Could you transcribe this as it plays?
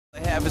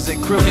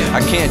opposite crew. I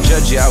can't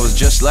judge you, I was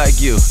just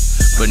like you,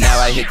 but now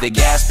I hit the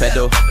gas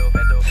pedal.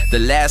 The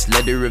last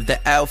letter of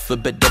the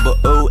alphabet, double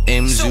O,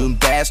 M, zoom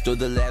fast, or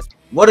the last.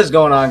 What is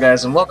going on,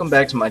 guys, and welcome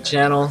back to my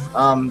channel.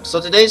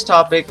 So today's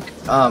topic,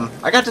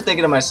 I got to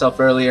thinking to myself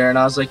earlier, and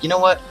I was like, you know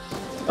what?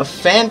 A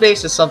fan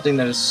base is something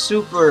that is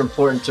super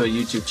important to a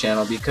YouTube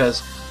channel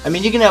because, I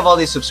mean, you can have all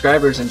these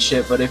subscribers and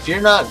shit, but if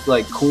you're not,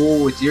 like,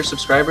 cool with your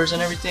subscribers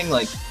and everything,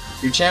 like,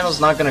 your channel's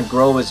not gonna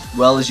grow as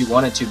well as you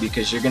want it to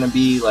because you're gonna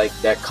be, like,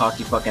 that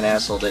cocky fucking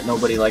asshole that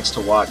nobody likes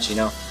to watch, you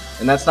know?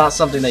 And that's not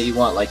something that you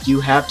want. Like, you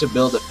have to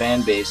build a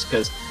fan base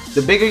because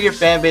the bigger your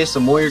fan base, the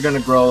more you're going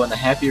to grow and the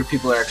happier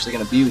people are actually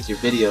going to be with your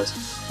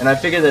videos. And I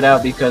figured that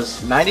out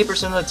because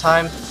 90% of the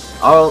time,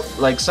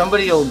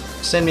 somebody will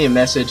send me a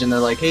message and they're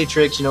like, hey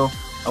Tricks, you know,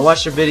 I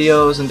watched your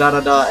videos and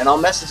da-da-da, and I'll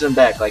message them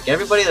back. Like,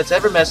 everybody that's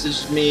ever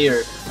messaged me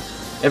or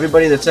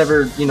everybody that's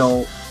ever, you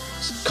know,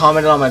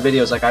 commented on my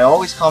videos, like, I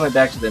always comment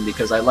back to them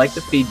because I like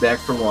the feedback,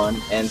 for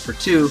one, and for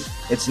two,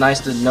 it's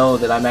nice to know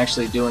that I'm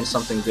actually doing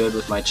something good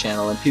with my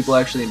channel and people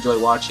actually enjoy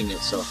watching it.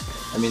 So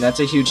I mean, that's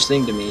a huge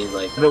thing to me.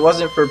 Like, if it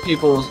wasn't for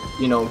people,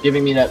 you know,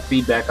 giving me that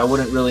feedback, I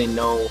wouldn't really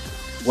know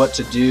what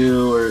to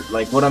do or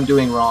like what I'm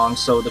doing wrong.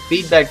 So the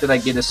feedback that I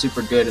get is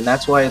super good, and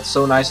that's why it's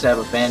so nice to have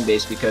a fan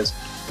base, because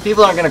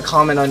people aren't gonna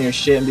comment on your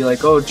shit and be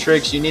like, oh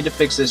Tricks, you need to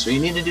fix this or you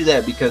need to do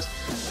that, because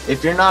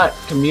if you're not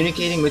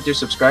communicating with your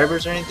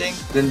subscribers or anything,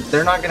 then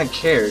they're not gonna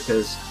care,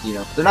 because, you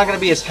know, they're not gonna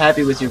be as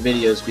happy with your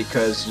videos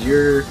because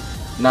you're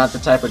not the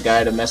type of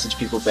guy to message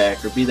people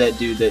back or be that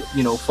dude that,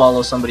 you know,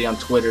 follows somebody on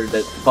Twitter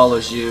that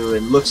follows you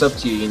and looks up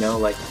to you, you know,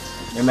 like,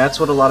 and that's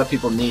what a lot of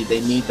people need.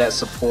 They need that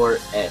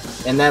support,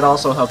 and that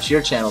also helps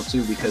your channel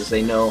too, because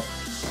they know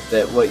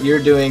that what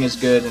you're doing is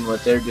good and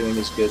what they're doing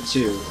is good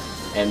too,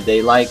 and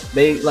they like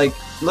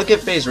look at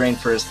FaZe Rain,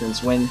 for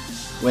instance.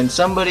 When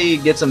somebody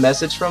gets a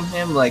message from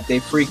him, like, they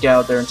freak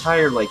out. Their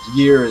entire like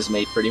year is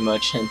made pretty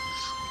much, and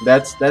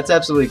that's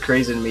absolutely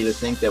crazy to me to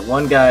think that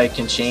one guy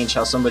can change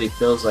how somebody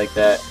feels like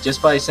that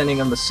just by sending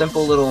them a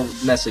simple little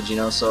message, you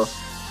know. So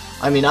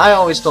I mean, I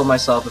always told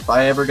myself if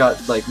I ever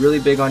got like really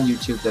big on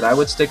YouTube that I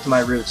would stick to my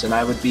roots and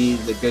I would be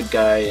the good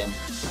guy, and,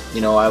 you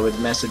know, I would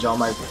message all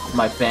my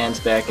fans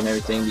back and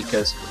everything,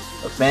 because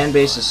a fan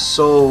base is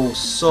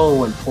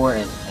so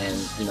important. And,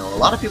 you know, a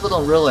lot of people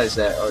don't realize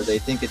that, or they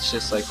think it's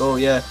just like, oh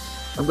yeah,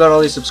 I've got all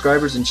these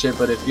subscribers and shit,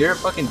 but if you're a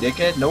fucking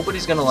dickhead,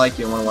 nobody's gonna like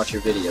you and want to watch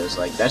your videos.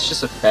 Like, that's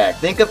just a fact.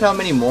 Think of how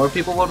many more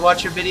people would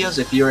watch your videos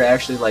if you were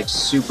actually, like,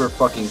 super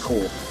fucking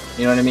cool.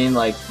 You know what I mean?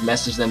 Like,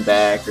 message them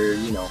back, or,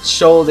 you know,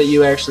 show that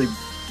you actually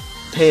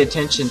pay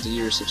attention to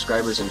your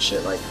subscribers and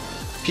shit. Like,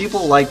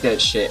 people like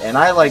that shit, and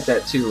I like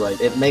that too.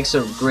 Like, it makes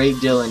a great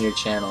deal in your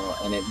channel,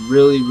 and it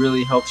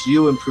really helps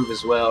you improve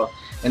as well.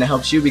 And it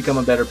helps you become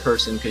a better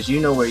person because you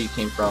know where you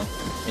came from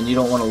and you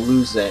don't want to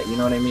lose that, you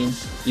know what I mean?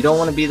 You don't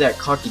want to be that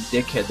cocky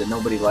dickhead that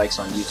nobody likes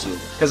on YouTube.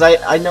 Because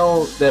I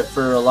know that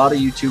for a lot of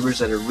YouTubers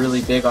that are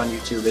really big on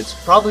YouTube, it's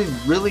probably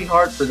really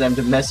hard for them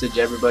to message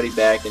everybody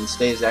back and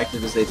stay as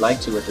active as they'd like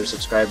to with their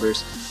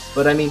subscribers.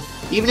 But I mean,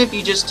 even if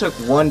you just took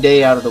one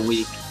day out of the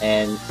week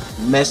and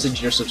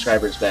messaged your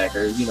subscribers back,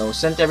 or, you know,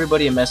 sent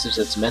everybody a message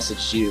that's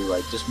messaged you,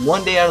 like, just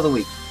one day out of the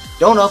week.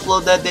 Don't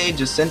upload that day,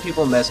 just send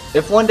people a message.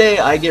 If one day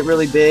I get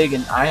really big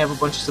and I have a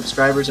bunch of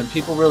subscribers and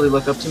people really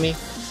look up to me,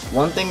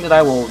 one thing that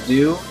I will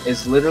do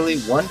is literally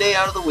one day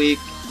out of the week,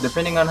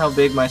 depending on how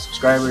big my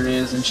subscriber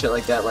is and shit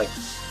like that, like,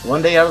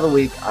 one day out of the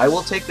week, I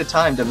will take the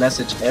time to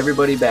message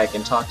everybody back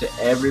and talk to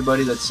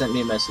everybody that sent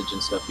me a message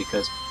and stuff,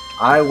 because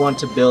I want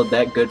to build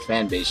that good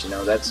fan base, you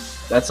know.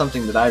 That's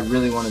something that I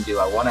really want to do.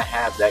 I want to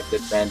have that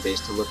good fan base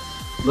to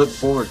look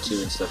forward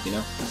to and stuff, you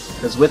know,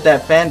 because with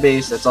that fan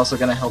base, that's also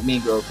going to help me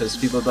grow, because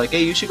people are like,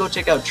 hey, you should go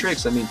check out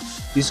Tricks. I mean,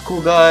 he's a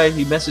cool guy,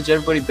 he messages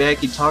everybody back,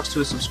 he talks to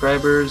his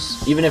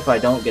subscribers. Even if I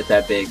don't get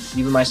that big,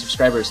 even my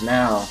subscribers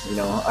now, you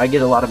know, I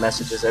get a lot of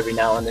messages every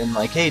now and then,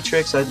 like, hey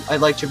Tricks, I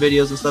liked your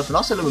videos and stuff, and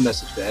I'll send them a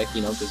message back,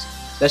 you know, because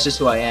that's just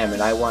who I am,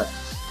 and I want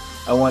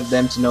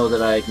them to know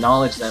that I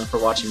acknowledge them for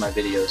watching my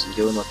videos and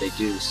doing what they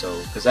do. So,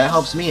 because that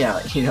helps me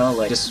out, you know,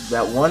 like, just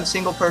that one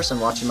single person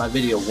watching my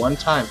video one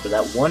time for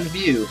that one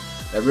view,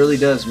 that really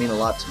does mean a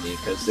lot to me,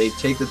 because they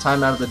take the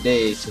time out of the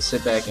day to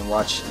sit back and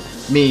watch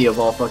me, of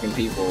all fucking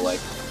people.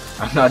 Like,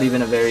 I'm not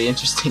even a very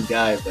interesting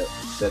guy, but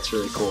that's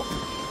really cool.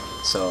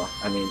 So,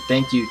 I mean,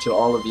 thank you to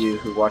all of you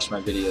who watch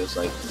my videos.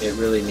 Like, it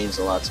really means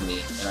a lot to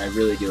me, and I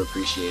really do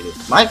appreciate it.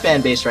 My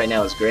fan base right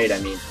now is great. I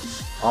mean,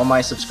 all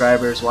my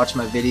subscribers watch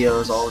my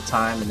videos all the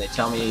time, and they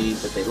tell me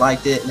that they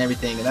liked it and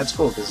everything, and that's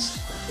cool, because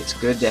it's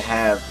good to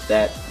have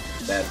that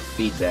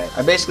feedback.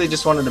 I basically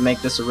just wanted to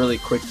make this a really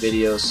quick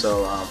video,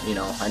 so you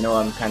know, I know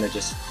I'm kind of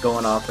just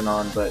going off and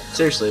on, but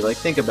seriously, like,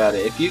 think about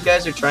it. If you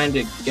guys are trying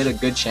to get a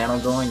good channel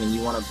going and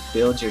you want to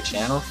build your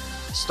channel,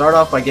 start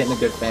off by getting a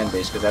good fan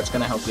base, because that's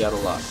going to help you out a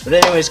lot. But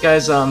anyways,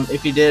 guys,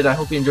 if you did, I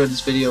hope you enjoyed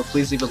this video.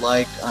 Please leave a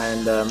like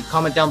and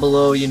comment down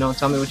below, you know,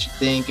 tell me what you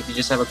think. If you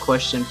just have a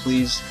question,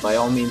 please, by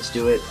all means,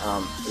 do it.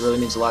 It really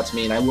means a lot to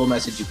me, and I will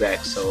message you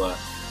back. So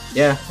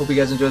yeah, hope you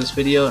guys enjoyed this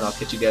video, and I'll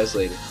catch you guys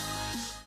later.